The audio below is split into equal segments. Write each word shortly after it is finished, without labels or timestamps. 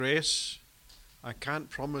grace. I can't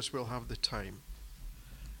promise we'll have the time.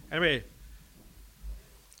 Anyway,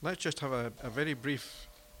 let's just have a very brief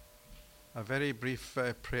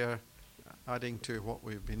prayer adding to what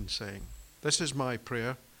we've been saying. This is my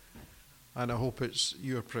prayer, and I hope it's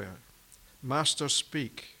your prayer. Master,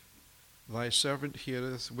 speak. Thy servant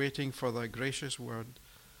heareth, waiting for thy gracious word,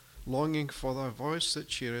 longing for thy voice that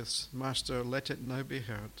cheereth. Master, let it now be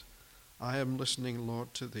heard. I am listening,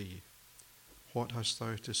 Lord, to thee. What hast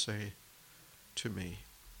thou to say to me?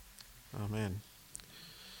 Amen.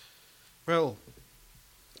 Well,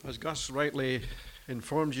 as Gus rightly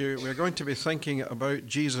informed you, we're going to be thinking about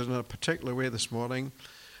Jesus in a particular way this morning.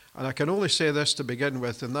 And I can only say this to begin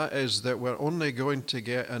with, and that is that we're only going to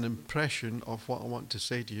get an impression of what I want to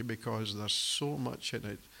say to you because there's so much in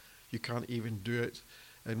it, you can't even do it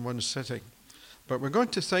in one sitting. But we're going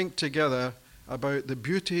to think together about the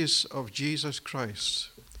beauties of Jesus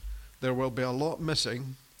Christ. There will be a lot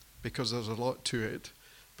missing because there's a lot to it,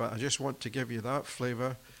 but I just want to give you that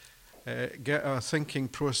flavour, get our thinking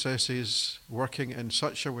processes working in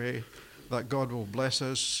such a way that God will bless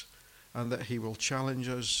us and that he will challenge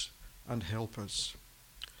us and help us.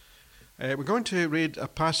 We're going to read a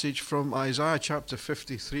passage from Isaiah chapter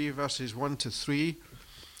 53, verses 1 to 3.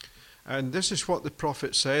 And this is what the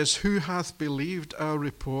prophet says: Who hath believed our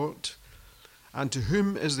report, and to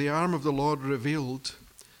whom is the arm of the Lord revealed?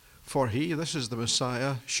 For he, this is the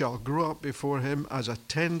Messiah, shall grow up before him as a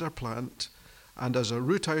tender plant, and as a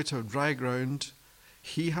root out of dry ground.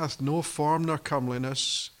 He hath no form nor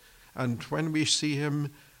comeliness, and when we see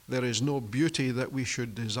him, there is no beauty that we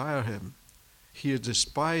should desire him. He is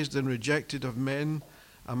despised and rejected of men,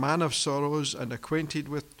 a man of sorrows and acquainted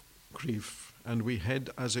with grief, and we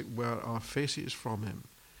hid, as it were, our faces from him.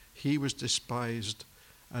 He was despised,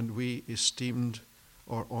 and we esteemed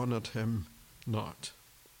or honoured him not.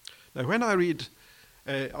 Now, when I read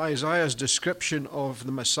Isaiah's description of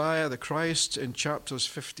the Messiah, the Christ, in chapters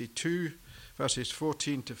 52, verses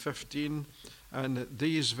 14 to 15, and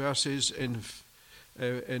these verses in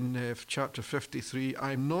chapter 53,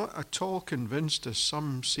 I'm not at all convinced, as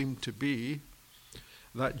some seem to be,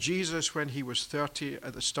 that Jesus, when he was 30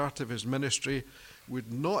 at the start of his ministry,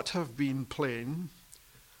 would not have been plain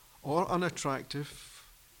or unattractive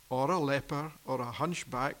or a leper or a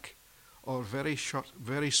hunchback or very short,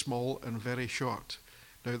 very small and very short.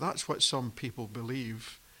 Now that's what some people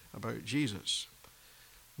believe about Jesus.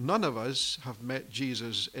 None of us have met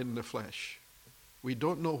Jesus in the flesh. We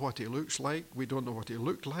don't know what he looks like. We don't know what he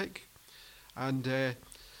looked like. And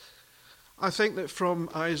I think that from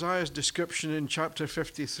Isaiah's description in chapter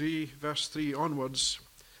 53, verse 3 onwards,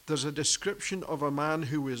 there's a description of a man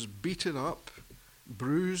who was beaten up,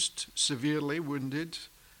 bruised, severely wounded,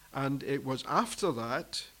 and it was after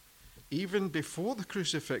that, even before the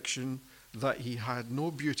crucifixion, that he had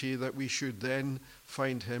no beauty, that we should then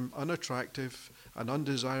find him unattractive and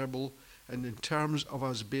undesirable, and in terms of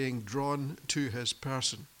us being drawn to his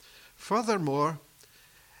person. Furthermore,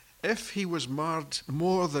 if he was marred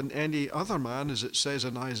more than any other man, as it says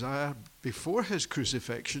in Isaiah, before his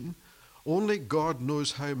crucifixion, only God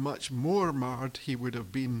knows how much more marred he would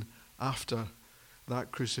have been after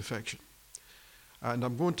that crucifixion. And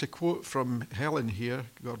I'm going to quote from Helen here,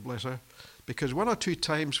 God bless her, because one or two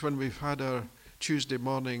times when we've had our Tuesday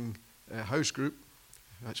morning house group,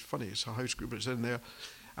 that's funny, it's a house group, it's in there,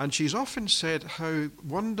 and she's often said how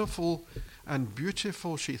wonderful and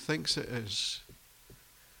beautiful she thinks it is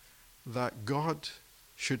that God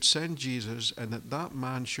should send Jesus and that that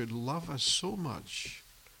man should love us so much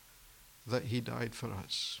that he died for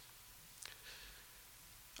us.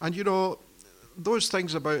 And you know, those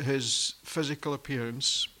things about his physical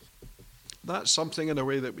appearance, that's something in a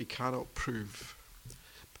way that we cannot prove.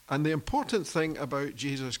 And the important thing about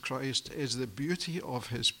Jesus Christ is the beauty of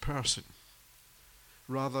his person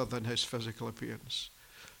rather than his physical appearance.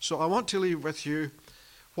 So I want to leave with you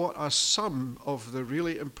what are some of the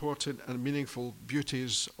really important and meaningful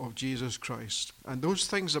beauties of Jesus Christ. And those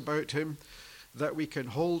things about him that we can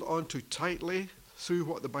hold on to tightly through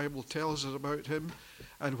what the Bible tells us about him,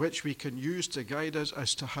 and which we can use to guide us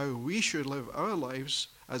as to how we should live our lives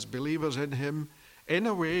as believers in him in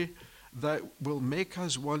a way that will make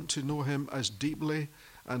us want to know him as deeply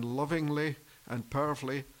and lovingly and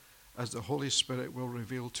powerfully as the Holy Spirit will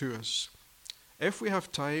reveal to us. If we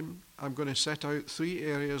have time, I'm going to set out 3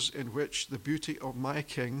 areas in which the beauty of my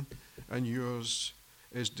King and yours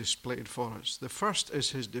is displayed for us. The first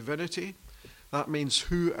is his divinity. That means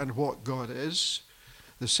who and what God is.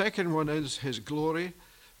 The second one is his glory,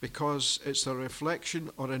 because it's a reflection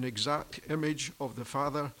or an exact image of the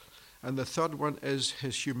Father. And the third one is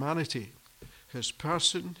his humanity, his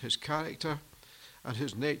person, his character, and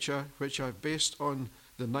his nature, which I've based on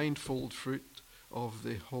the ninefold fruit of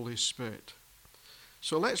the Holy Spirit.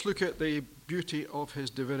 So let's look at the beauty of his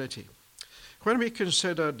divinity. When we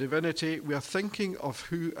consider divinity, we are thinking of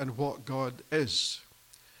who and what God is.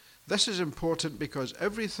 This is important because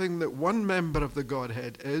everything that one member of the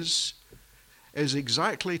Godhead is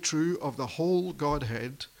exactly true of the whole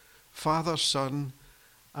Godhead, Father, Son,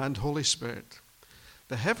 and Holy Spirit.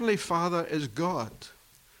 The Heavenly Father is God.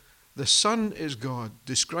 The Son is God,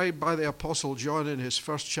 described by the Apostle John in his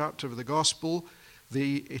first chapter of the Gospel,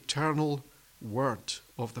 the eternal Word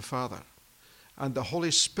of the Father. And the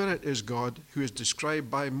Holy Spirit is God, who is described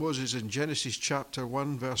by Moses in Genesis chapter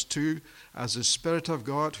 1, verse 2, as the Spirit of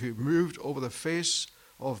God who moved over the face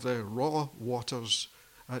of the raw waters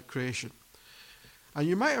at creation. And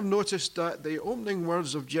you might have noticed that the opening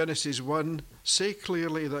words of Genesis 1 say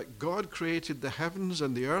clearly that God created the heavens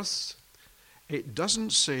and the earth. It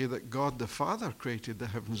doesn't say that God the Father created the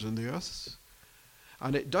heavens and the earth.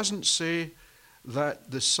 And it doesn't say that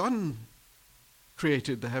the Son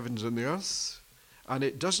created the heavens and the earth. And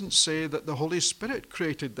it doesn't say that the Holy Spirit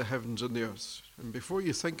created the heavens and the earth. And before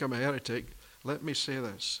you think I'm a heretic, let me say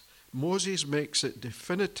this. Moses makes it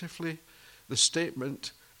definitively the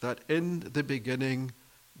statement that in the beginning,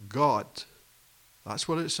 God, that's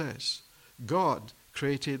what it says, God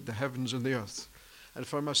created the heavens and the earth. And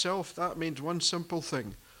for myself, that means one simple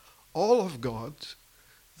thing. All of God,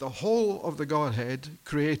 the whole of the Godhead,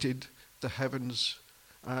 created the heavens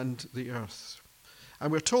and the earth.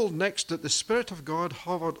 And we're told next that the Spirit of God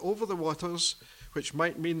hovered over the waters, which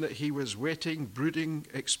might mean that he was waiting, brooding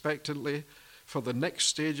expectantly for the next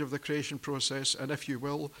stage of the creation process, and if you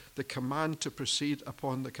will, the command to proceed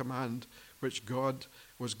upon the command which God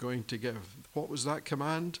was going to give. What was that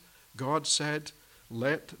command? God said,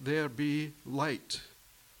 "Let there be light."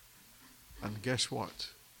 And guess what?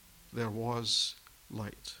 There was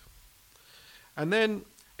light. And then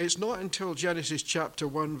it's not until Genesis chapter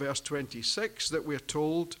 1, verse 26 that we're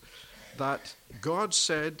told that God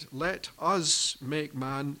said, "Let us make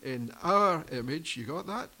man in our image." You got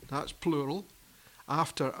that? That's plural.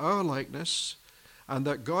 After our likeness, and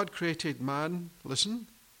that God created man, listen,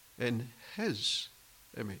 in his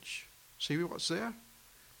image. See what's there?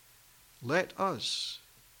 Let us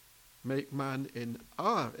make man in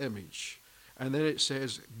our image. And then it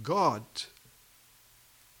says, God,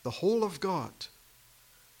 the whole of God,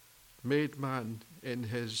 made man in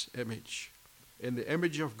his image. In the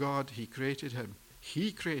image of God, he created him.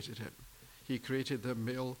 He created him. He created them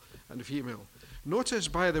male and female. Notice,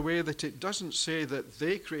 by the way, that it doesn't say that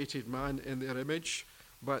they created man in their image,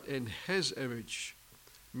 but in his image,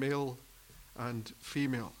 male and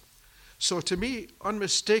female. So to me,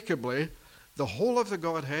 unmistakably, the whole of the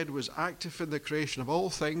Godhead was active in the creation of all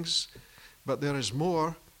things, but there is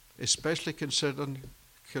more, especially considering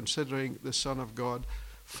the Son of God,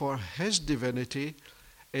 for his divinity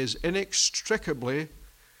is inextricably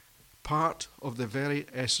part of the very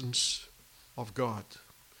essence of God.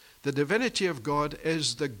 The divinity of God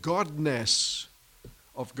is the godness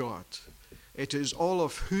of God. It is all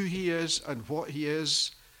of who he is and what he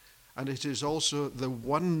is, and it is also the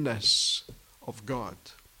oneness of God.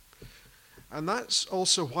 And that's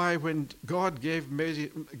also why when God gave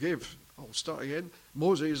Moses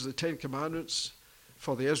the Ten Commandments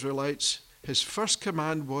for the Israelites, his first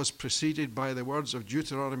command was preceded by the words of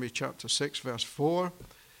Deuteronomy chapter 6, verse 4.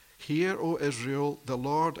 "Hear, O Israel, the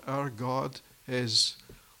Lord our God is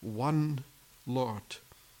one Lord."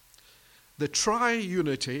 The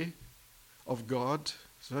triunity of God,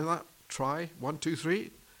 so that tri, 1, 2,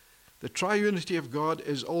 3. The triunity of God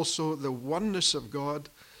is also the oneness of God,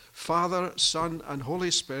 Father, Son, and Holy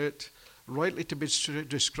Spirit, rightly to be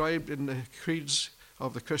described in the creeds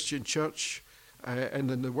of the Christian Church, and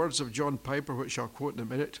in the words of John Piper, which I'll quote in a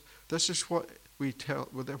minute. This is what we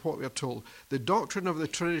are told. The doctrine of the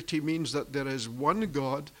Trinity means that there is one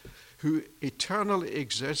God who eternally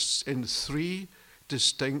exists in three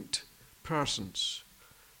distinct persons: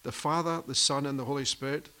 the Father, the Son, and the Holy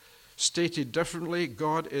Spirit. Stated differently,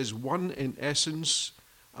 God is one in essence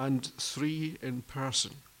and three in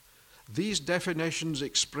person. These definitions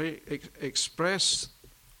express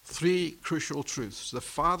three crucial truths. The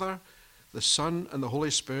Father, the Son, and the Holy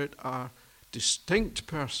Spirit are distinct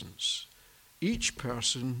persons. Each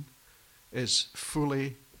person is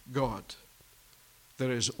fully God.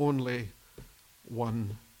 There is only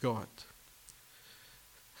one God.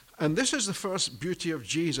 And this is the first beauty of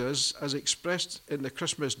Jesus as expressed in the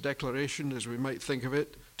Christmas declaration, as we might think of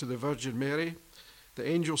it, to the Virgin Mary. The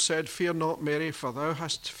angel said, "Fear not, Mary, for thou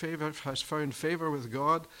hast found favor with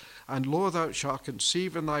God, and lo, thou shalt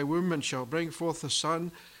conceive in thy womb, and shalt bring forth a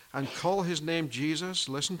son, and call his name Jesus.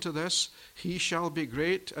 Listen to this. He shall be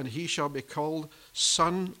great, and he shall be called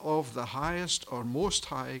Son of the Highest or Most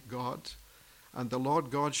High God. And the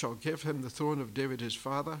Lord God shall give him the throne of David his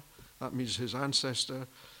father. That means his ancestor.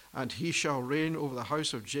 And he shall reign over the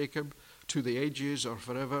house of Jacob to the ages or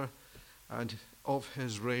forever. And of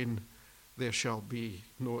his reign there shall be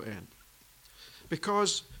no end.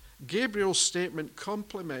 Because Gabriel's statement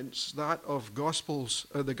complements that of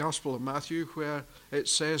the Gospel of Matthew, where it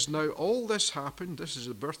says, now all this happened, this is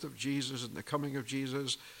the birth of Jesus and the coming of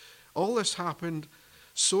Jesus, all this happened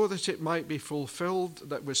so that it might be fulfilled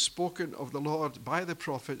that was spoken of the Lord by the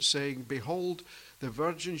prophet, saying, behold, the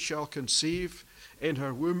virgin shall conceive in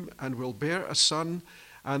her womb and will bear a son,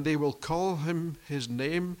 and they will call him his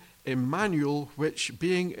name Emmanuel, which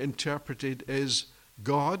being interpreted is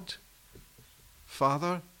God,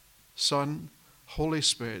 Father, Son, Holy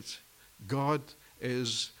Spirit. God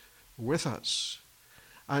is with us.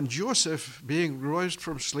 And Joseph, being roused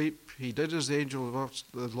from sleep, he did as the angel of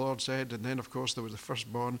the Lord said, and then, of course, there was the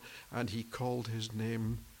firstborn, and he called his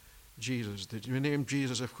name Jesus. The name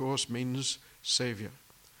Jesus, of course, means Savior.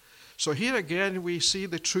 So here again we see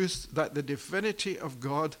the truth that the divinity of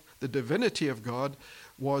God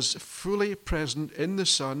was fully present in the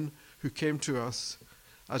Son who came to earth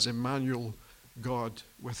as Emmanuel, God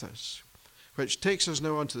with us. Which takes us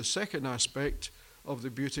now on to the second aspect of the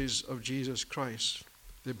beauties of Jesus Christ,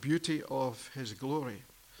 the beauty of his glory.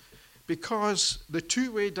 Because the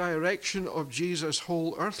two-way direction of Jesus'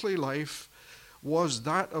 whole earthly life was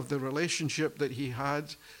that of the relationship that he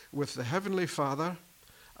had with the Heavenly Father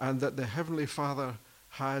and that the Heavenly Father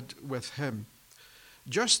had with him.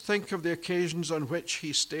 Just think of the occasions on which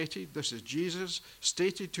he stated, this is Jesus,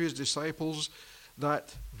 stated to his disciples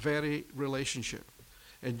that very relationship.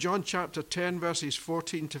 In John chapter 10, verses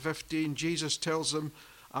 14 to 15, Jesus tells them,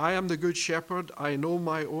 I am the good shepherd, I know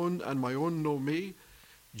my own, and my own know me.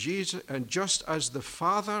 Jesus, and just as the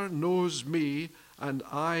Father knows me, and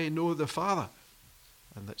I know the Father.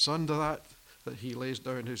 And it's under that he lays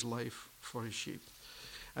down his life for his sheep.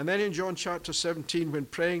 And then in John chapter 17, when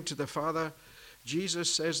praying to the Father,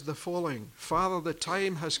 Jesus says the following, Father, the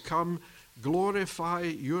time has come, glorify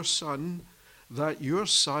your Son, that your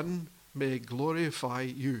Son may glorify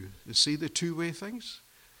you. You see the two-way things?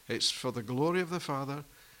 It's for the glory of the Father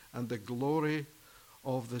and the glory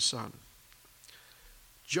of the Son.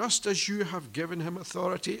 Just as you have given him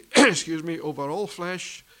authority, over all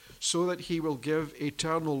flesh, so that he will give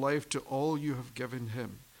eternal life to all you have given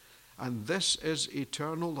him. And this is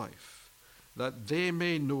eternal life, that they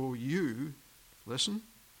may know you, listen,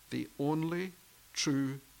 the only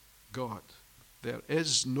true God. There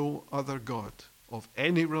is no other God of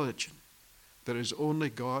any religion. There is only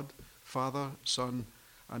God, Father, Son,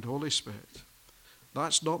 and Holy Spirit.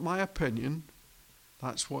 That's not my opinion.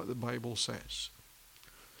 That's what the Bible says.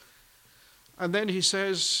 And then he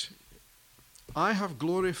says, I have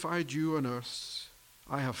glorified you on earth.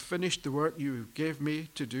 I have finished the work you gave me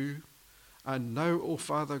to do. And now, O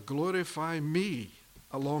Father, glorify me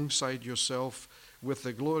alongside yourself with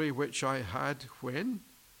the glory which I had when?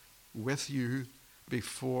 With you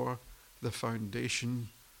before the foundation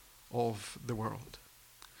of the world.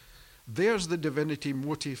 There's the divinity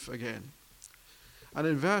motif again. And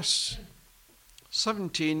in verse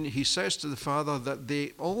 17, he says to the Father that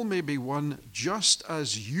they all may be one, just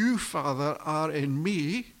as you, Father, are in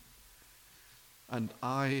me, and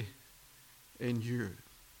I in you.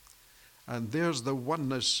 And there's the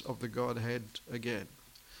oneness of the Godhead again.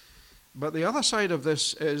 But the other side of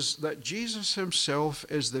this is that Jesus himself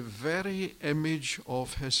is the very image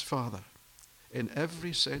of his Father in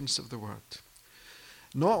every sense of the word.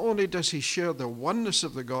 Not only does he share the oneness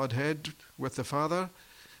of the Godhead with the Father,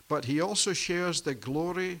 but he also shares the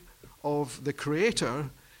glory of the Creator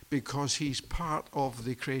because he's part of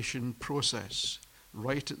the creation process,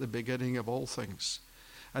 right at the beginning of all things.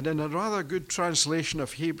 And in a rather good translation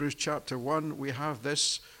of Hebrews chapter 1, we have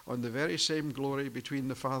this on the very same glory between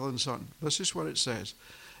the Father and Son. This is what it says.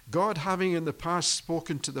 God, having in the past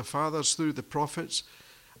spoken to the fathers through the prophets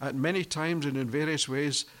at many times and in various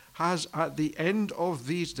ways, has at the end of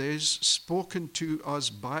these days spoken to us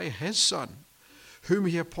by his Son, whom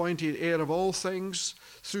he appointed heir of all things,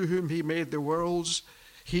 through whom he made the worlds.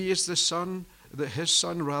 He is the Son, his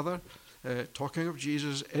Son rather, talking of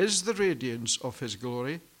Jesus, is the radiance of his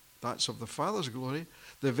glory, that's of the Father's glory,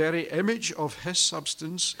 the very image of his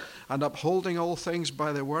substance, and upholding all things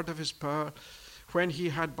by the word of his power, when he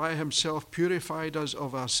had by himself purified us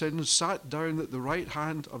of our sins, sat down at the right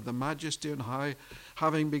hand of the Majesty on high,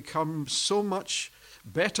 having become so much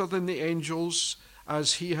better than the angels,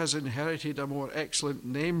 as he has inherited a more excellent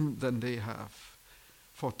name than they have.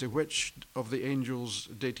 For to which of the angels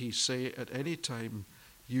did he say at any time,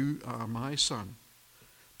 You are my son?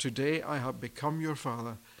 Today I have become your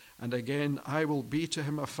father, and again I will be to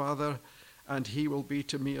him a father, and he will be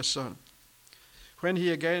to me a son. When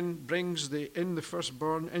he again brings the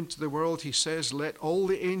firstborn into the world, he says, Let all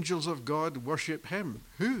the angels of God worship him.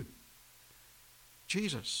 Who?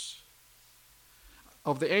 Jesus.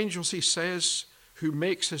 Of the angels, he says, who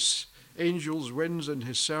makes his angels winds and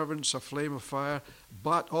his servants a flame of fire.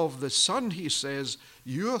 But of the Son, he says,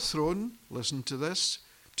 Your throne, listen to this,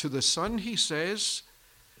 to the Son, he says,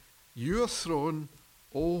 Your throne,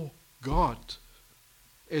 O God,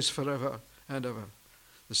 is forever and ever.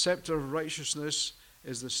 The scepter of righteousness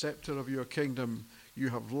is the scepter of your kingdom. You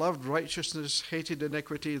have loved righteousness, hated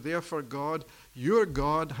iniquity. Therefore God, your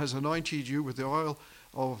God, has anointed you with the oil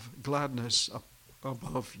of gladness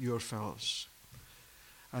above your fellows.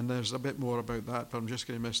 And there's a bit more about that, but I'm just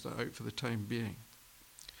going to miss that out for the time being.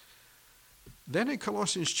 Then in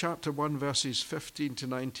Colossians chapter 1, verses 15 to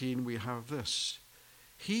 19, we have this.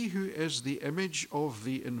 He who is the image of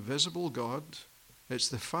the invisible God, it's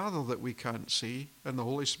the Father that we can't see, and the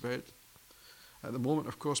Holy Spirit. At the moment,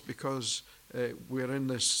 of course, because we're in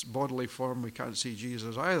this bodily form, we can't see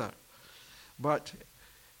Jesus either. But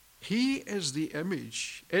he is the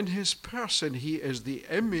image. In his person, he is the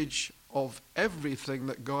image of everything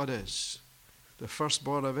that God is, the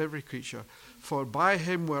firstborn of every creature. For by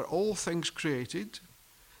him were all things created,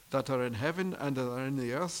 that are in heaven and that are in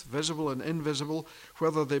the earth, visible and invisible,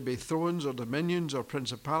 whether they be thrones or dominions or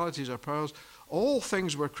principalities or powers. All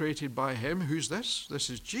things were created by him. Who's this? This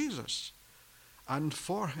is Jesus. And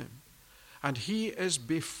for him. And he is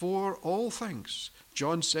before all things.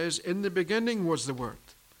 John says, in the beginning was the Word.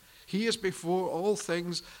 He is before all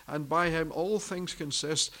things, and by him all things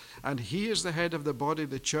consist. And he is the head of the body,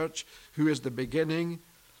 the church, who is the beginning,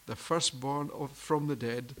 the firstborn from the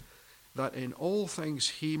dead, that in all things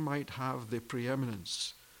he might have the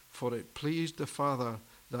preeminence. For it pleased the Father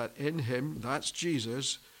that in him, that's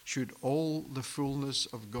Jesus, should all the fullness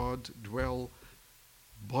of God dwell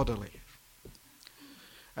bodily.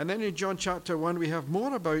 And then in John chapter 1, we have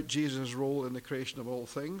more about Jesus' role in the creation of all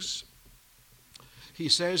things. He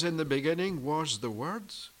says, in the beginning was the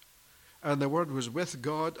Word, and the Word was with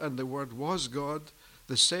God, and the Word was God.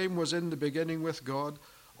 The same was in the beginning with God.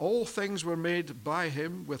 All things were made by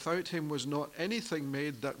him. Without him was not anything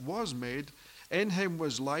made that was made. In him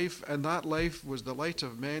was life, and that life was the light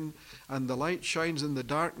of men. And the light shines in the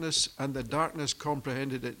darkness, and the darkness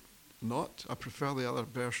comprehended it not. I prefer the other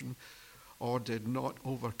version. Or did not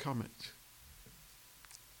overcome it.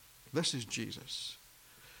 This is Jesus.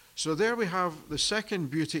 So there we have the second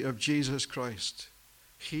beauty of Jesus Christ.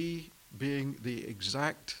 He being the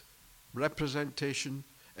exact representation,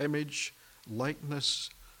 image, likeness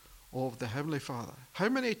of the Heavenly Father. How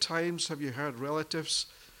many times have you heard relatives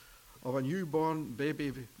of a newborn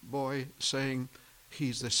baby boy saying,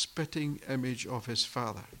 he's the spitting image of his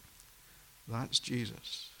father? That's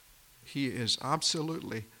Jesus. He is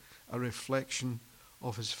absolutely a reflection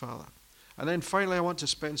of his Father. And then finally, I want to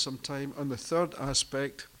spend some time on the third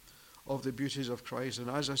aspect of the beauties of Christ. And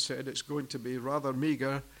as I said, it's going to be rather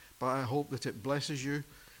meager, but I hope that it blesses you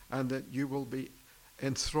and that you will be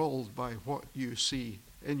enthralled by what you see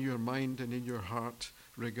in your mind and in your heart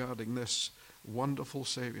regarding this wonderful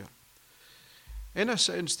Savior. In a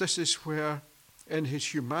sense, this is where, in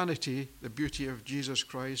his humanity, the beauty of Jesus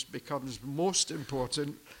Christ becomes most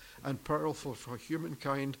important and powerful for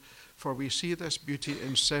humankind, for we see this beauty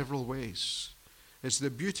in several ways. It's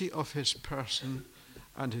the beauty of his person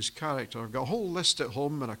and his character. I've got a whole list at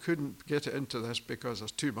home, and I couldn't get it into this because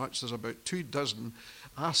there's too much. There's about 24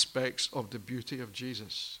 aspects of the beauty of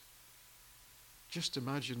Jesus. Just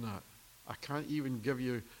imagine that. I can't even give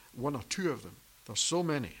you one or two of them. There's so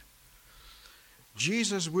many.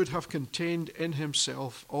 Jesus would have contained in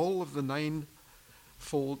himself all of the ninefold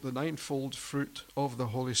fruit of the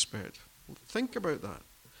Holy Spirit. Think about that.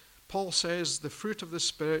 Paul says the fruit of the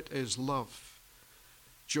Spirit is love,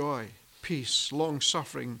 joy, peace,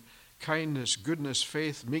 long-suffering, kindness, goodness,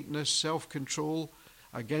 faith, meekness, self-control.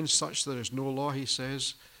 Against such there is no law, he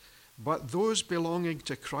says. But those belonging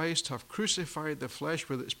to Christ have crucified the flesh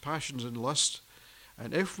with its passions and lusts.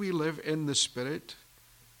 And if we live in the Spirit,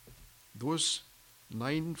 those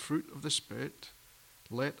 9 fruit of the Spirit,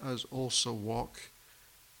 let us also walk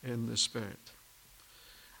in the Spirit.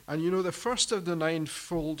 And you know, the first of the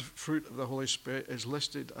 9-fold fruit of the Holy Spirit is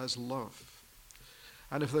listed as love.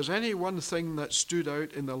 And if there's any one thing that stood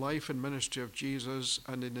out in the life and ministry of Jesus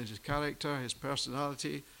and in his character, his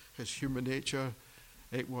personality, his human nature,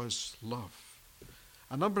 it was love.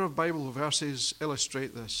 A number of Bible verses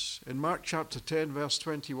illustrate this. In Mark chapter 10, verse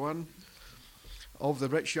 21, of the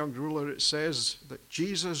rich young ruler, it says that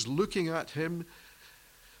Jesus, looking at him,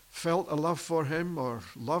 felt a love for him or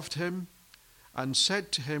loved him and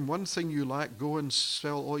said to him, one thing you lack, go and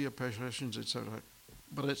sell all your possessions, etc.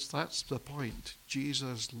 But that's the point.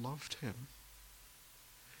 Jesus loved him.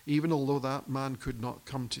 Even although that man could not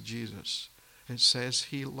come to Jesus, it says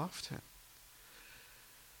he loved him.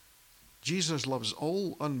 Jesus loves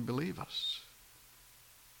all unbelievers.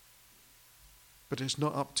 But it's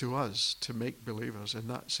not up to us to make believers in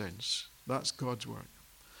that sense. That's God's work.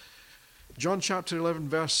 John chapter 11,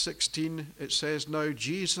 verse 16, it says, now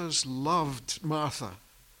Jesus loved Martha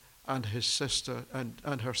and his sister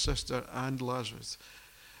and her sister and Lazarus.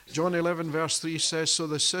 John 11, verse 3 says, so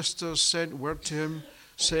the sisters sent word to him,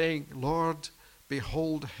 saying, Lord,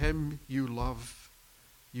 behold, him you love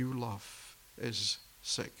is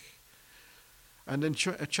sick. And in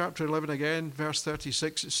chapter 11 again, verse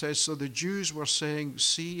 36, it says, so the Jews were saying,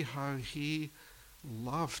 see how he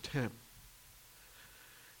loved him.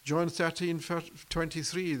 John 13,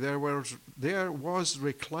 23, there was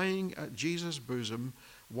reclining at Jesus' bosom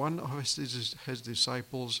one of his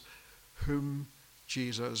disciples whom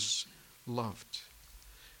Jesus loved.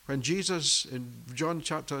 When Jesus, in John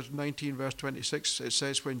chapter 19, verse 26, it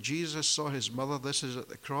says, when Jesus saw his mother, this is at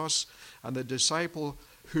the cross, and the disciple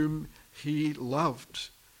whom he loved,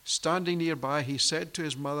 standing nearby, he said to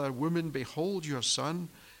his mother, woman, behold your son.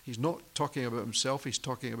 He's not talking about himself, he's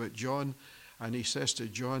talking about John. And he says to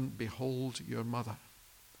John, behold your mother.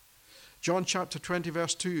 John chapter 20,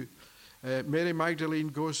 verse 2, Mary Magdalene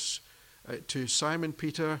goes to Simon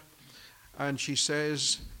Peter, and she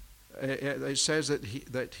says, it says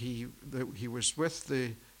that he was with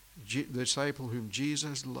the disciple whom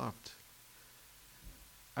Jesus loved.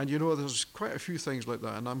 And you know, there's quite a few things like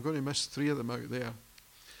that, and I'm going to miss 3 of them out there.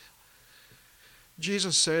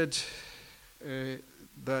 Jesus said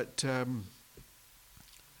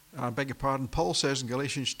I beg your pardon, Paul says in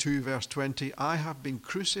Galatians 2, verse 20, I have been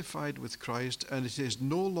crucified with Christ, and it is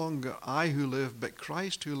no longer I who live, but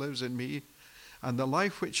Christ who lives in me. And the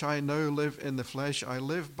life which I now live in the flesh, I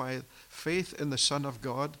live by faith in the Son of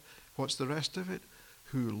God. What's the rest of it?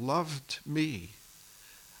 Who loved me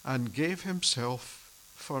and gave himself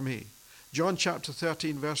for me. John chapter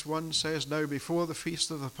 13, verse 1 says, now before the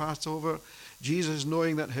feast of the Passover, Jesus,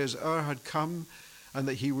 knowing that his hour had come, and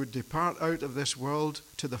that he would depart out of this world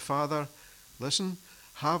to the Father, listen,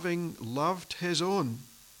 having loved his own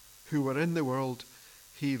who were in the world,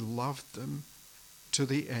 he loved them to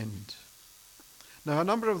the end. Now, a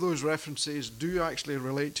number of those references do actually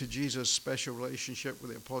relate to Jesus' special relationship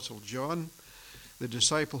with the Apostle John, the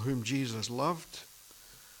disciple whom Jesus loved.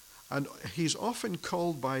 And he's often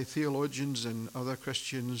called by theologians and other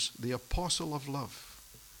Christians the Apostle of Love.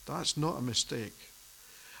 That's not a mistake.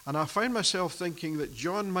 And I find myself thinking that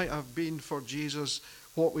John might have been for Jesus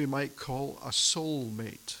what we might call a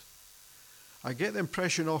soulmate. I get the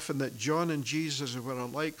impression often that John and Jesus were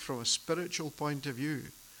alike from a spiritual point of view,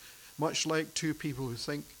 much like two people who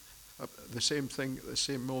think the same thing at the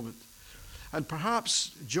same moment. And perhaps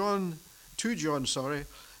Jesus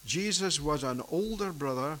was an older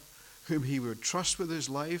brother whom he would trust with his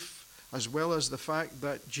life, as well as the fact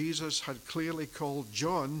that Jesus had clearly called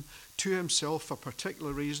John to himself for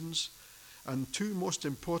particular reasons. And 2 most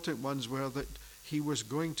important ones were that he was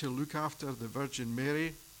going to look after the Virgin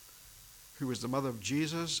Mary, who was the mother of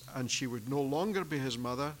Jesus, and she would no longer be his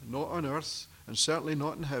mother, not on earth, and certainly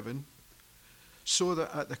not in heaven. So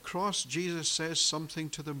that at the cross, Jesus says something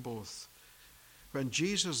to them both. When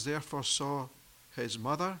Jesus therefore saw his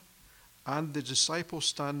mother and the disciple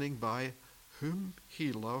standing by, whom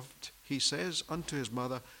he loved, he says unto his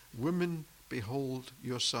mother, woman, behold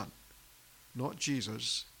your son. Not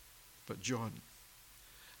Jesus, but John.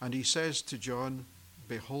 And he says to John,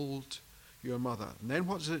 behold your mother. And then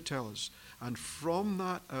what does it tell us? And from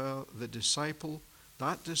that hour, that disciple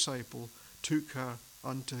took her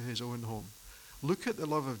unto his own home. Look at the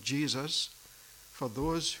love of Jesus for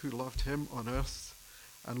those who loved him on earth,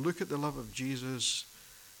 and look at the love of Jesus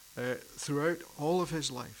throughout all of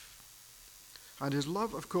his life. And his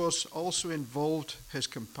love, of course, also involved his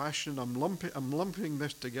compassion. I'm lumping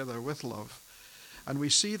this together with love. And we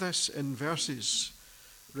see this in verses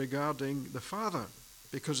regarding the Father,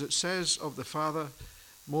 because it says of the Father,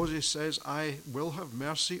 Moses says, I will have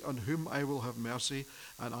mercy on whom I will have mercy,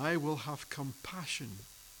 and I will have compassion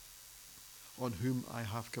on whom I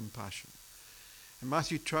have compassion. In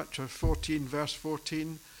Matthew chapter 14, verse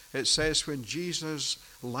 14, it says, when Jesus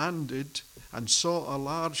landed and saw a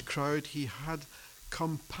large crowd, he had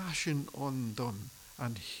compassion on them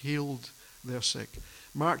and healed their sick.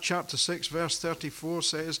 Mark chapter 6 verse 34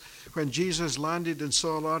 says, when Jesus landed and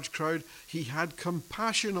saw a large crowd, he had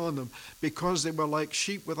compassion on them because they were like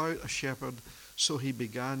sheep without a shepherd. So he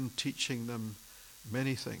began teaching them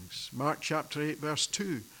many things. Mark chapter 8 verse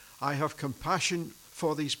 2, I have compassion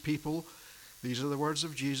for these people. These are the words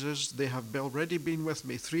of Jesus. They have already been with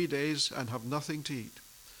me 3 days and have nothing to eat.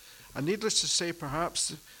 And needless to say,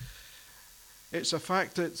 perhaps it's a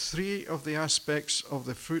fact that 3 of the aspects of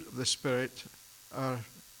the fruit of the Spirit are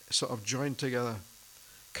sort of joined together: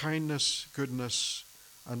 kindness, goodness,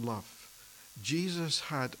 and love. Jesus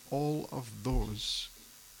had all of those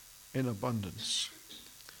in abundance.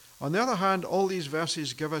 On the other hand, all these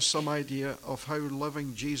verses give us some idea of how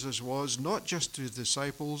loving Jesus was, not just to his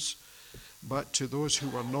disciples, but to those who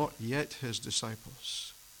were not yet his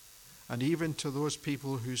disciples, and even to those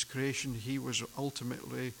people whose creation he was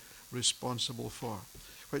ultimately responsible for.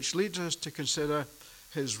 Which leads us to consider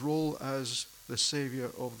his role as the Savior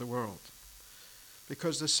of the world.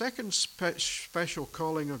 Because the second special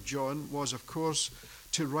calling of John was, of course,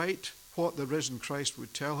 to write what the risen Christ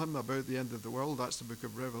would tell him about the end of the world. That's the book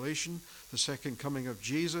of Revelation, the second coming of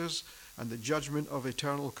Jesus, and the judgment of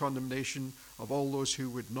eternal condemnation of all those who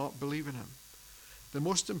would not believe in him. The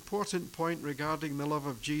most important point regarding the love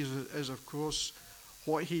of Jesus is, of course,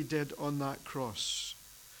 what he did on that cross.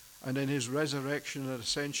 And in his resurrection and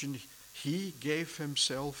ascension, he gave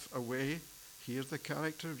himself away. Here's the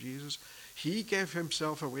character of Jesus. He gave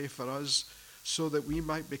himself away for us so that we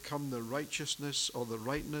might become the righteousness or the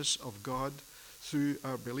rightness of God through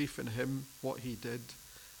our belief in him, what he did.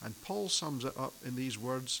 And Paul sums it up in these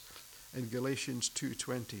words in Galatians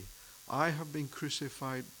 2:20. I have been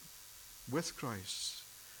crucified with Christ.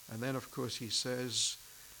 And then, of course, he says,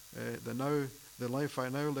 the life I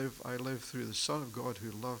now live, I live through the Son of God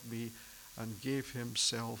who loved me and gave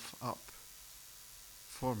himself up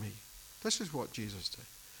for me. This is what Jesus did.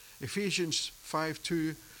 Ephesians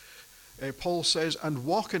 5:2, Paul says, and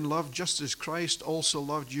walk in love just as Christ also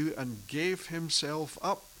loved you and gave himself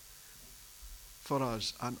up for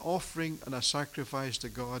us, an offering and a sacrifice to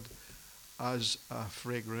God as a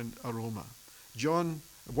fragrant aroma.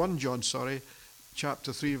 1 John,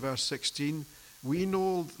 chapter 3, verse 16, we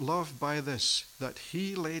know love by this, that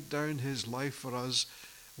he laid down his life for us.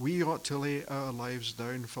 We ought to lay our lives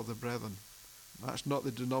down for the brethren. That's not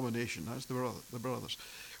the denomination, that's the brothers.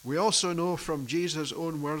 We also know from Jesus'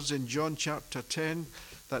 own words in John chapter 10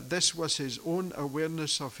 that this was his own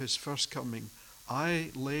awareness of his first coming. I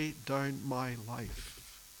lay down my life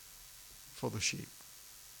for the sheep.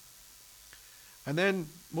 And then,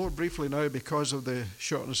 more briefly now, because of the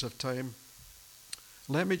shortness of time,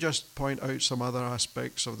 let me just point out some other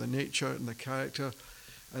aspects of the nature and the character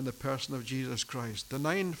and the person of Jesus Christ. The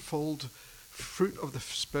ninefold fruit of the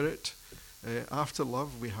Spirit. After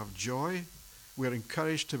love, we have joy. We're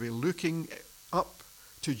encouraged to be looking up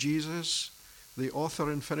to Jesus, the author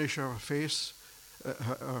and finisher of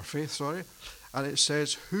our faith. And it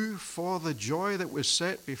says, who for the joy that was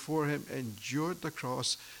set before him endured the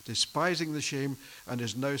cross, despising the shame, and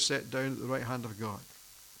is now set down at the right hand of God.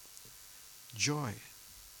 Joy.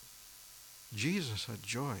 Jesus had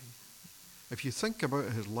joy. If you think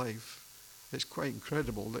about his life, it's quite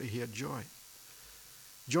incredible that he had joy.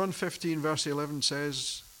 John 15 verse 11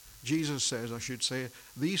 says, Jesus says, I should say,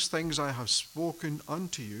 these things I have spoken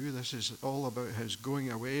unto you. This is all about his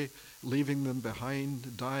going away, leaving them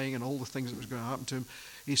behind, dying, and all the things that was going to happen to him.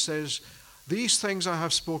 He says, these things I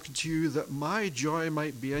have spoken to you, that my joy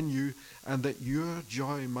might be in you, and that your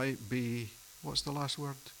joy might be, what's the last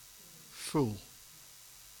word? Full.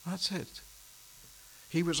 That's it.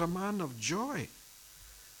 He was a man of joy.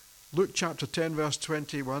 Luke chapter 10 verse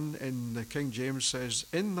 21 in the King James says,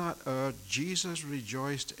 in that hour Jesus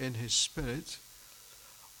rejoiced in his Spirit,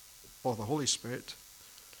 or the Holy Spirit,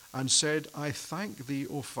 and said, I thank thee,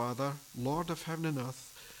 O Father, Lord of heaven and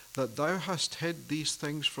earth, that thou hast hid these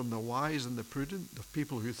things from the wise and the prudent, the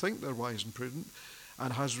people who think they're wise and prudent,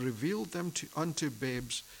 and has revealed them unto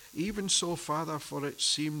babes. Even so, Father, for it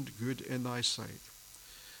seemed good in thy sight.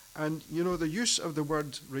 And, you know, the use of the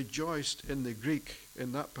word rejoiced in the Greek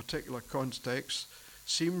in that particular context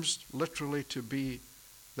seems literally to be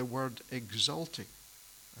the word exulting.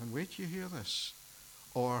 And wait till you hear this.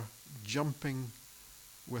 Or jumping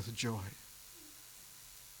with joy.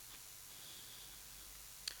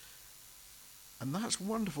 And that's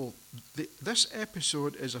wonderful. This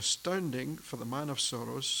episode is astounding for the man of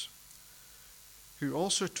sorrows, who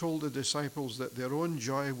also told the disciples that their own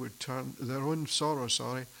sorrow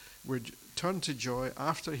would turn to joy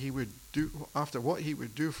after what he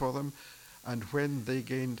would do for them, and when they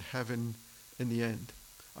gained heaven in the end.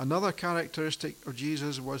 Another characteristic of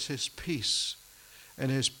Jesus was his peace. in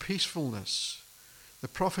his peacefulness. The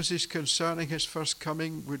prophecies concerning his first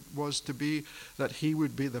coming was to be that he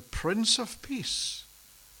would be the Prince of Peace.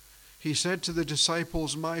 He said to the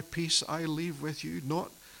disciples, "My peace I leave with you,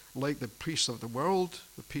 not like the peace of the world,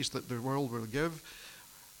 the peace that the world will give,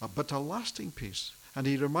 but a lasting peace." And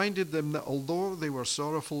he reminded them that although they were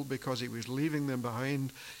sorrowful because he was leaving them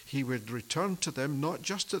behind, he would return to them not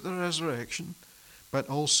just at the resurrection, but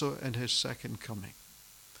also in his second coming.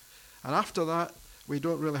 And after that, we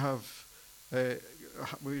really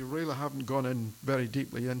haven't gone in very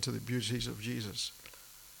deeply into the beauties of Jesus.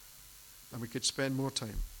 And we could spend more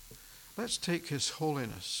time. Let's take his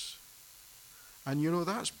holiness. And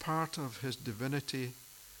that's part of his divinity,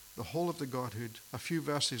 the whole of the Godhood. A few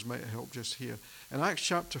verses might help just here. In Acts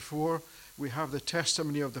chapter 4, we have the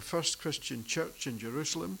testimony of the first Christian church in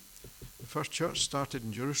Jerusalem. The first church started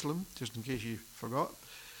in Jerusalem, just in case you forgot.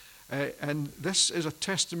 And this is a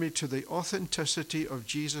testimony to the authenticity of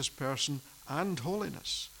Jesus' person and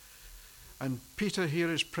holiness. And Peter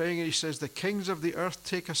here is praying, and he says, "The kings of the earth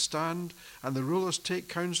take a stand, and the rulers take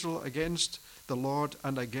counsel against the Lord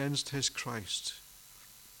and against his Christ."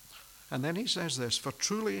 And then he says this, "For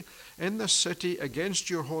truly in this city against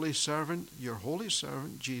your holy servant,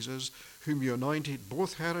 Jesus, whom you anointed,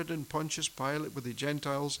 both Herod and Pontius Pilate with the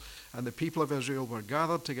Gentiles and the people of Israel were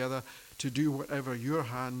gathered together to do whatever your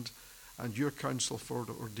hand and your counsel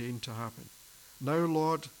foreordained to happen. Now,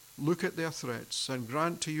 Lord, look at their threats and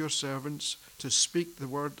grant to your servants to speak the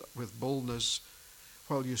word with boldness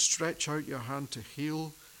while you stretch out your hand to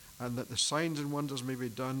heal, and that the signs and wonders may be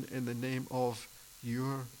done in the name of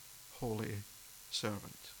your holy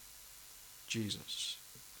servant, Jesus."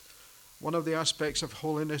 One of the aspects of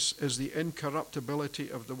holiness is the incorruptibility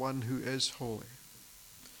of the one who is holy.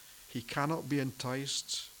 He cannot be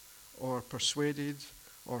enticed or persuaded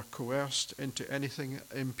or coerced into anything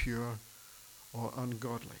impure or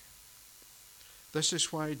ungodly. This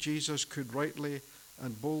is why Jesus could rightly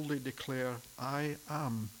and boldly declare, "I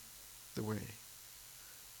am the way.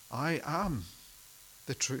 I am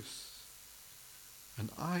the truth.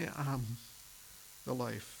 And I am the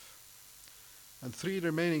life." And three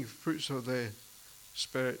remaining fruits of the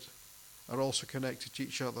Spirit are also connected to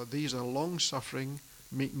each other. These are long-suffering,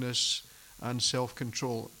 meekness, and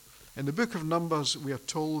self-control. In the book of Numbers, we are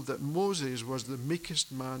told that Moses was the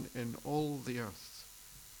meekest man in all the earth.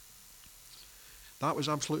 That was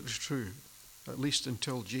absolutely true, at least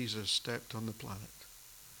until Jesus stepped on the planet,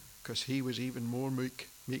 because he was even more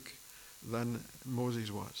meek than Moses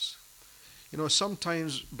was.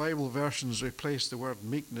 Sometimes Bible versions replace the word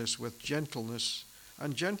meekness with gentleness,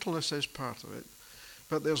 and gentleness is part of it.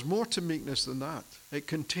 But there's more to meekness than that. It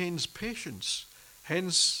contains patience.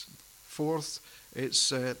 Henceforth,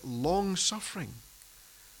 it's long-suffering.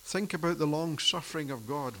 Think about the long-suffering of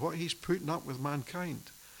God, what he's putting up with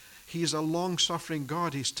mankind. He's a long-suffering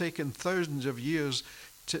God. He's taken thousands of years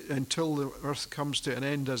until the earth comes to an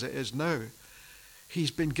end as it is now.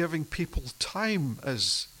 He's been giving people time,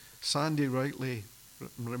 as Sandy rightly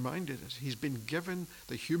reminded us. He's been given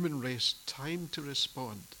the human race time to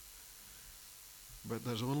respond. But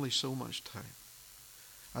there's only so much time.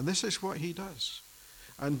 And this is what he does.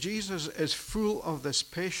 And Jesus is full of this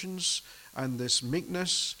patience and this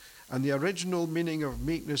meekness. And the original meaning of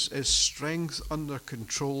meekness is strength under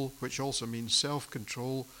control, which also means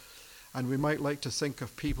self-control. And we might like to think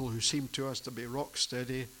of people who seem to us to be rock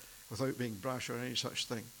steady without being brash or any such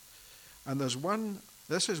thing. And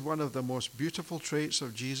this is one of the most beautiful traits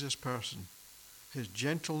of Jesus' person. His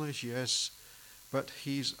gentleness, yes, but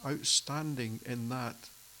he's outstanding in that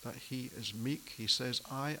he is meek. He says,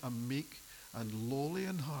 "I am meek and lowly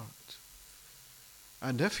in heart."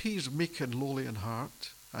 And if he's meek and lowly in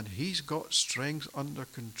heart, and he's got strength under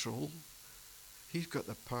control, he's got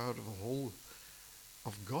the power of the whole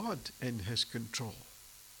of God in his control.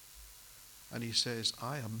 And he says,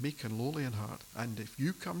 "I am meek and lowly in heart, and if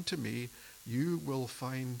you come to me, you will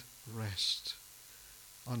find rest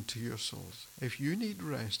unto your souls." If you need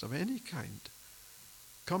rest of any kind,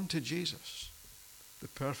 come to Jesus, the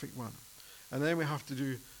perfect one. And then we have to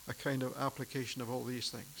do a kind of application of all these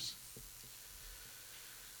things.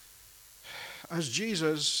 As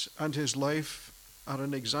Jesus and his life are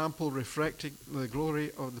an example reflecting the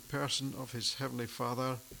glory of the person of his heavenly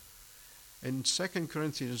Father, in 2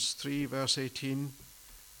 Corinthians 3 verse 18,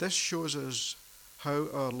 this shows us how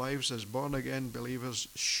our lives as born-again believers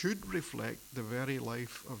should reflect the very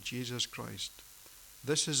life of Jesus Christ.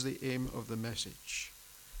 This is the aim of the message.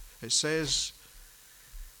 It says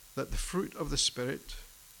that the fruit of the Spirit,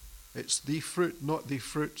 it's the fruit, not the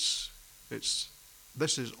fruits. This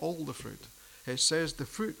is all the fruit. It says the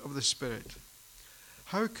fruit of the Spirit.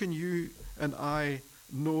 How can you and I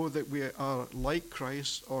know that we are like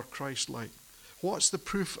Christ or Christ-like? What's the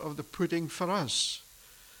proof of the pudding for us?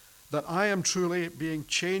 That I am truly being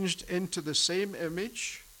changed into the same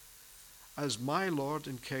image as my Lord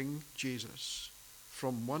and King Jesus,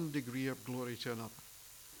 from one degree of glory to another.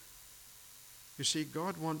 You see,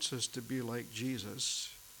 God wants us to be like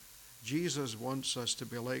Jesus. Jesus wants us to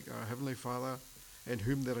be like our Heavenly Father, in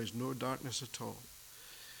whom there is no darkness at all.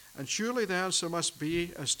 And surely the answer must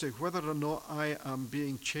be as to whether or not I am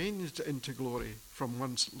being changed into glory from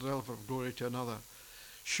one level of glory to another.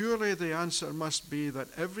 Surely the answer must be that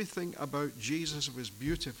everything about Jesus was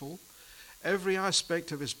beautiful. Every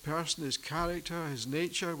aspect of his person, his character, his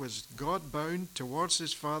nature was God-bound towards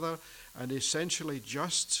his Father and essentially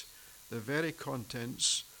just the very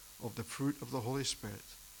contents of the fruit of the Holy Spirit.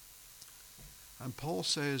 And Paul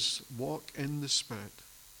says, walk in the Spirit.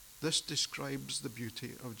 This describes the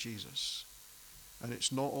beauty of Jesus. And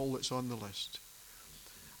it's not all that's on the list.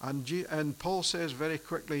 And Paul says very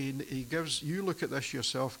quickly, he gives, you look at this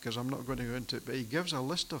yourself because I'm not going to go into it, but he gives a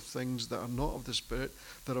list of things that are not of the Spirit,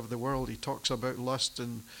 that are of the world. He talks about lust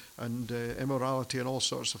and immorality and all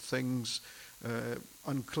sorts of things,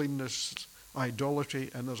 uncleanness, idolatry,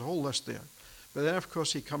 and there's a whole list there. But then, of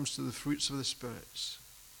course, he comes to the fruits of the spirits.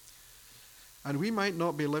 And we might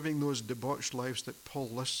not be living those debauched lives that Paul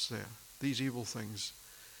lists there, these evil things.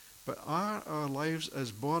 But are our lives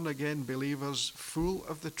as born-again believers full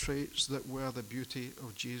of the traits that were the beauty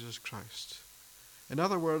of Jesus Christ? In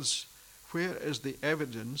other words, where is the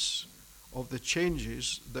evidence of the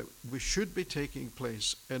changes that we should be taking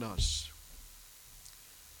place in us?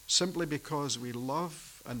 Simply because we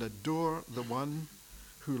love and adore the one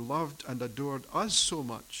who loved and adored us so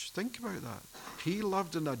much. Think about that. He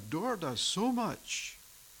loved and adored us so much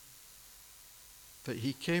that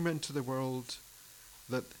he came into the world,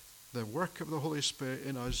 that the work of the Holy Spirit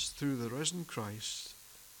in us through the risen Christ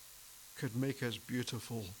could make us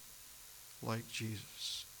beautiful like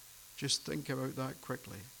Jesus. Just think about that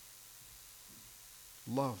quickly.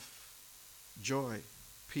 Love, joy,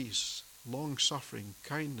 peace, long-suffering,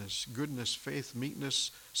 kindness, goodness, faith,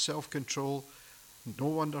 meekness, self-control. No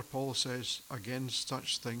wonder Paul says, against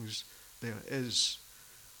such things there is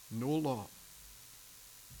no law.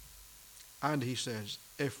 And he says,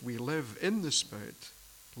 if we live in the Spirit,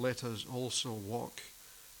 let us also walk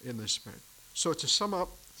in the Spirit. So to sum up,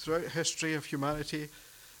 throughout history of humanity,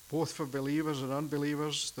 both for believers and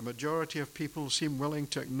unbelievers, the majority of people seem willing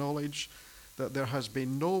to acknowledge that there has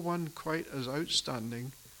been no one quite as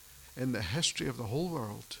outstanding in the history of the whole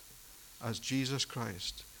world as Jesus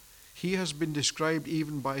Christ. He has been described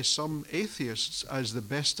even by some atheists as the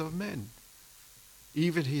best of men.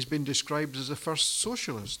 Even he's been described as the first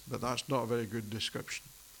socialist, but that's not a very good description.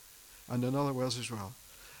 And in other words as well,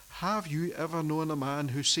 have you ever known a man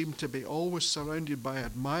who seemed to be always surrounded by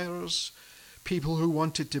admirers, people who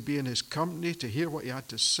wanted to be in his company, to hear what he had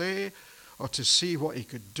to say, or to see what he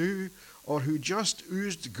could do, or who just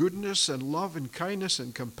oozed goodness and love and kindness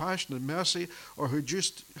and compassion and mercy, or who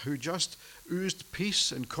just oozed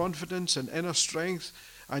peace and confidence and inner strength,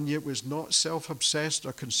 and yet was not self-obsessed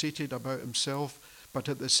or conceited about himself, but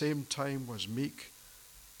at the same time was meek,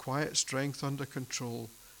 quiet strength under control,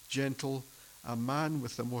 gentle, a man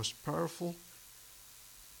with the most powerful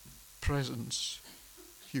presence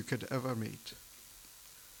you could ever meet.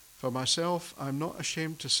 For myself, I'm not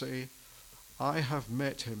ashamed to say I have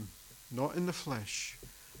met him, not in the flesh,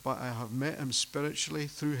 but I have met him spiritually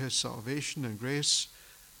through his salvation and grace,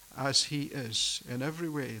 as he is in every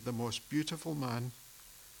way the most beautiful man,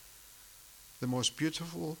 the most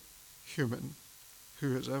beautiful human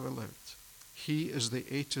who has ever lived. He is the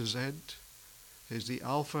A to Z. He's the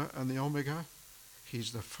Alpha and the Omega.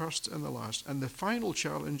 He's the first and the last. And the final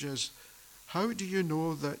challenge is, how do you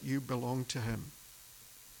know that you belong to him?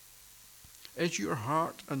 Is your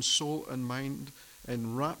heart and soul and mind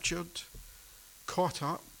enraptured, caught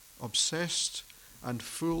up, obsessed, and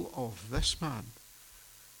full of this man,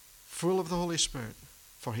 full of the Holy Spirit?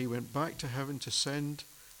 For he went back to heaven to send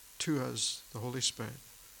to us the Holy Spirit.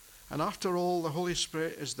 And after all, the Holy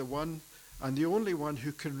Spirit is the one and the only one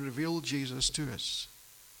who can reveal Jesus to us.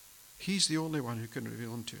 He's the only one who can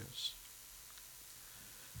reveal him to us.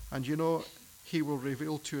 And you know, he will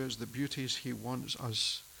reveal to us the beauties he wants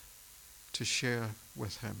us to share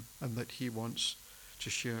with him and that he wants to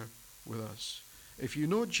share with us. If you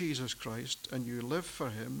know Jesus Christ and you live for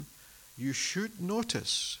him, you should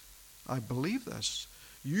notice, I believe this,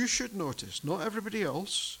 you should notice, not everybody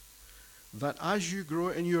else, that as you grow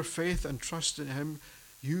in your faith and trust in him,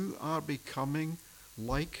 you are becoming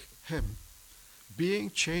like him,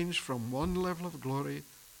 being changed from one level of glory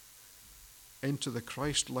into the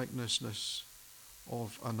Christ-likeness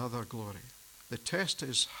of another glory. The test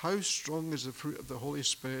is, how strong is the fruit of the Holy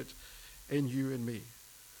Spirit in you and me?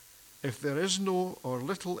 If there is no or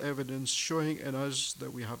little evidence showing in us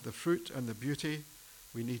that we have the fruit and the beauty,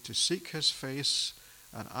 we need to seek his face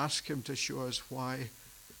and ask him to show us why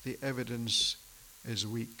the evidence is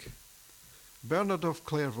weak. Bernard of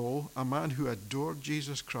Clairvaux, a man who adored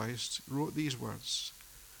Jesus Christ, wrote these words: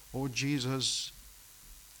 "O Jesus,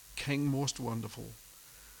 King most wonderful,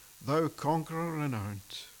 thou conqueror renowned,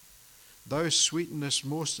 thou sweetness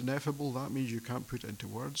most ineffable," that means you can't put it into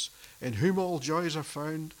words, "in whom all joys are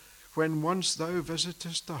found, when once thou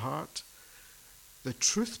visitest the heart, the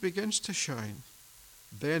truth begins to shine.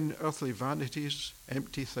 Then earthly vanities,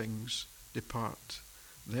 empty things depart.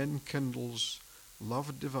 Then kindles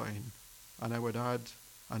love divine," and I would add,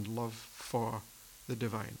 and love for the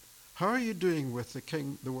divine. How are you doing with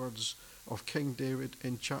the words of King David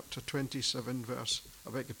in chapter 27,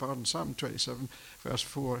 Psalm 27, verse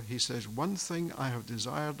 4? He says, "One thing I have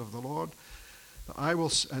desired of the Lord,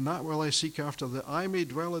 that will I seek after, that I may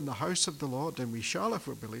dwell in the house of the Lord," and we shall if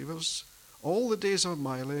we're believers, "all the days of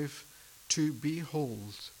my life, to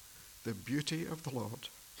behold the beauty of the Lord,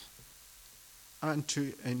 and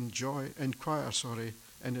to inquire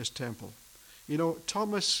in his temple." You know,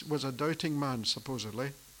 Thomas was a doubting man,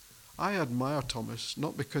 supposedly. I admire Thomas,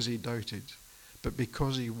 not because he doubted, but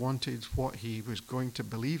because he wanted what he was going to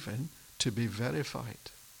believe in to be verified.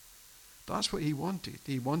 That's what he wanted.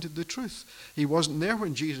 He wanted the truth. He wasn't there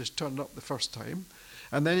when Jesus turned up the first time,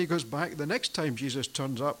 and then he goes back the next time Jesus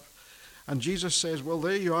turns up, and Jesus says, "Well,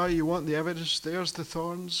 there you are, you want the evidence, there's the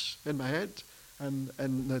thorns in my head, and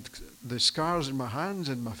the scars in my hands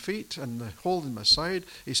and my feet, and the hole in my side."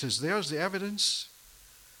 He says, "There's the evidence."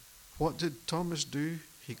 What did Thomas do?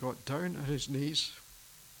 He got down on his knees,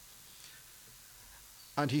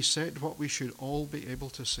 and he said what we should all be able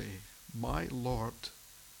to say: "My Lord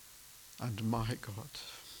and my God."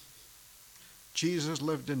 Jesus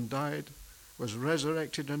lived and died, was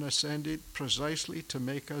resurrected and ascended precisely to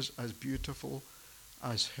make us as beautiful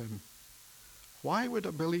as him. Why would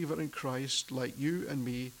a believer in Christ like you and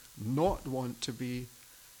me not want to be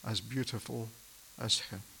as beautiful as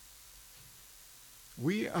him?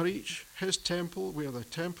 We are each his temple. We are the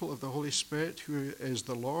temple of the Holy Spirit, who is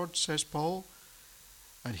the Lord, says Paul,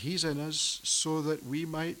 and he's in us so that we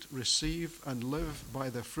might receive and live by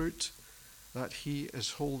the fruit that he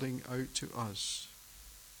is holding out to us.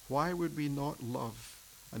 Why would we not love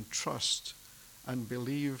and trust and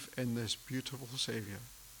believe in this beautiful Savior?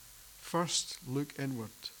 First, look inward,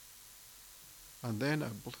 and then I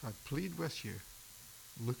plead with you,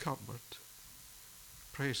 look upward.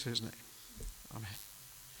 Praise his name. Amen.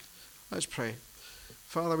 Let's pray.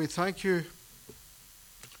 Father, we thank you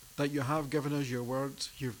that you have given us your word.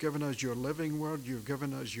 You've given us your living word. You've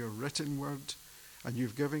given us your written word. And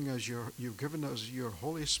you've given us your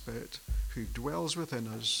Holy Spirit, who dwells within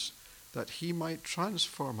us, that he might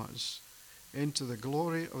transform us into the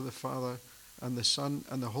glory of the Father and the Son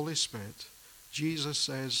and the Holy Spirit. Jesus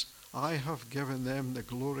says, "I have given them the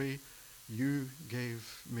glory you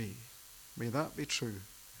gave me." May that be true,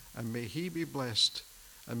 and may he be blessed,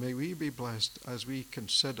 and may we be blessed as we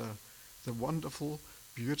consider the wonderful,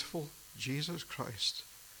 beautiful Jesus Christ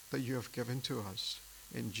that you have given to us.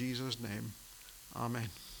 In Jesus' name,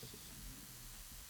 amen.